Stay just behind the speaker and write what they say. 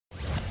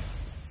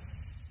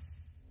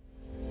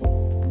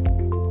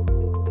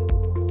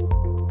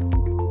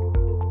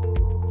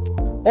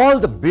All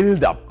the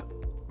build-up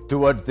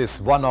towards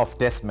this one-off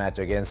test match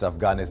against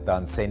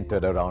Afghanistan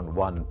centered around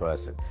one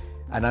person.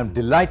 And I'm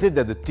delighted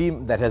that the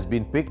team that has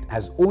been picked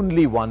has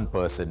only one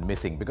person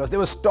missing, because there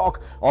was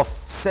talk of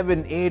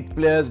 7-8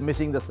 players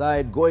missing the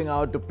side, going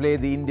out to play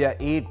the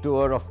India-A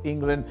tour of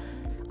England.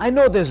 I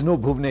know there's no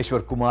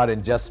Bhuvneshwar Kumar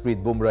and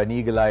Jasprit Bumrah, and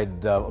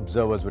eagle-eyed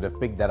observers would have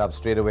picked that up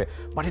straight away,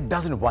 but it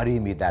doesn't worry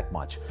me that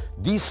much.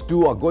 These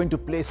two are going to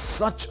play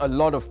such a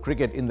lot of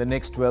cricket in the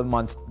next 12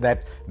 months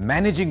that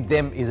managing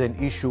them is an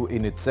issue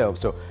in itself.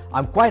 So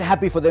I'm quite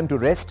happy for them to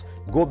rest,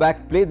 go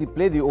back, play the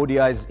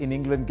ODIs in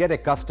England, get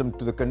accustomed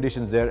to the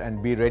conditions there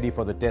and be ready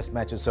for the test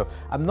matches. So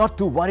I'm not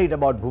too worried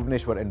about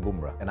Bhuvneshwar and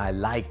Bumrah, and I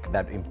like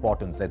that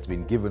importance that's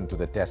been given to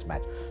the test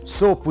match.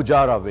 So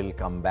Pujara will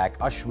come back,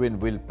 Ashwin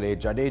will play,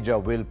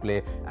 Jadeja will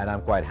play, and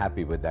I'm quite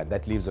happy with that.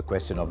 That leaves the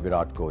question of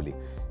Virat Kohli.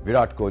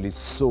 Virat Kohli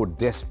so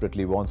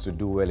desperately wants to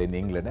do well in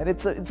England, and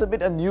it's a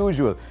bit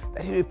unusual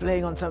that he'll be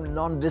playing on some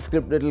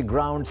nondescript little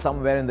ground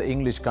somewhere in the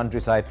English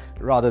countryside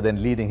rather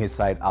than leading his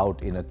side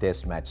out in a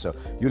test match. So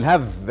you'll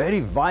have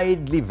very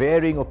widely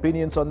varying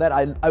opinions on that.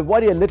 I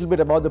worry a little bit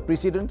about the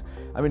precedent.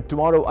 I mean,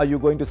 tomorrow are you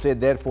going to say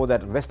therefore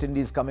that West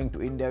Indies coming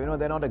to India, you know,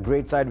 they're not a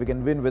great side, we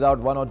can win without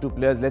one or two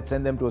players, let's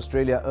send them to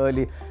Australia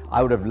early.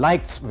 I would have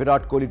liked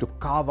Virat Kohli to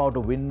carve out a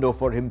window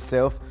for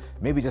himself,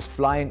 maybe just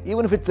fly in,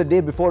 even if it's the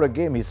day before a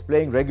game, he's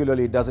playing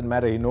regularly, it doesn't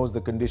matter, he knows the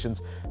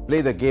conditions,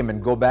 play the game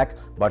and go back.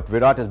 But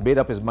Virat has made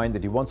up his mind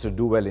that he wants to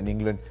do well in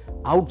England.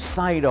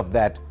 Outside of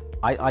that,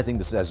 I think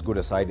this is as good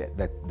a side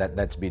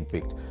that's been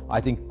picked. I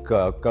think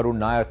Karun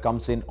Nair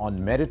comes in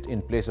on merit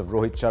in place of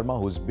Rohit Sharma,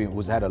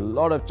 who's had a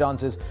lot of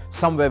chances.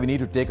 Somewhere we need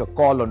to take a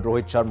call on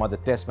Rohit Sharma, the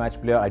test match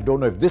player. I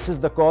don't know if this is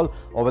the call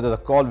or whether the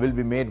call will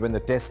be made when the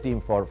test team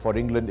for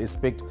England is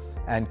picked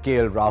and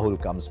KL Rahul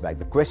comes back.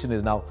 The question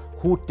is now,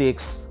 who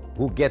gets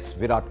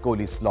Virat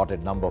Kohli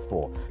slotted number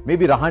 4?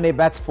 Maybe Rahane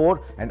bats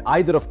 4 and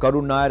either of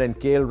Karun Nair and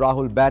KL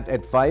Rahul bat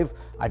at 5.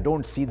 I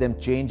don't see them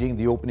changing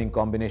the opening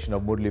combination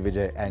of Murli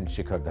Vijay and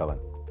Shikhar Dhawan.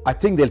 I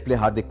think they'll play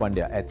Hardik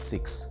Pandya at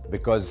 6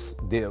 because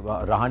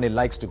Rahane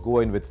likes to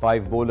go in with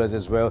 5 bowlers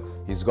as well.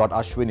 He's got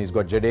Ashwin, he's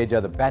got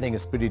Jadeja. The batting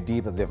is pretty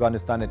deep at the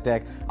Afghanistan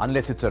attack.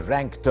 Unless it's a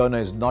rank turner,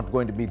 is not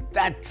going to be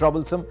that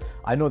troublesome.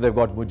 I know they've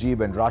got Mujib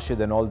and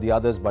Rashid and all the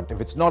others, but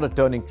if it's not a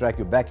turning track,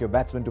 you back your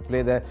batsmen to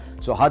play there.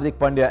 So Hardik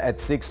Pandya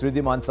at 6,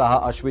 Ridhiman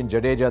Saha, Ashwin,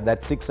 Jadeja,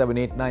 that's 6, 7,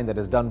 8, 9 that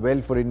has done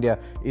well for India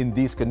in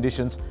these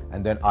conditions,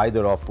 and then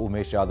either of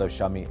Umesh Yadav,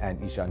 Shami and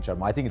Ishant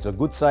Sharma. I think it's a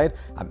good side.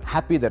 I'm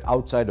happy that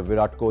outside of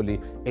Virat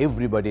Kohli,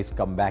 everybody's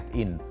come back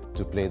in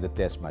to play the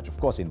test match. Of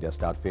course, India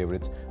start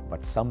favourites,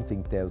 but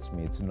something tells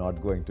me it's not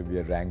going to be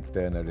a rank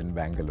turner in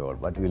Bangalore,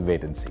 but we'll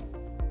wait and see.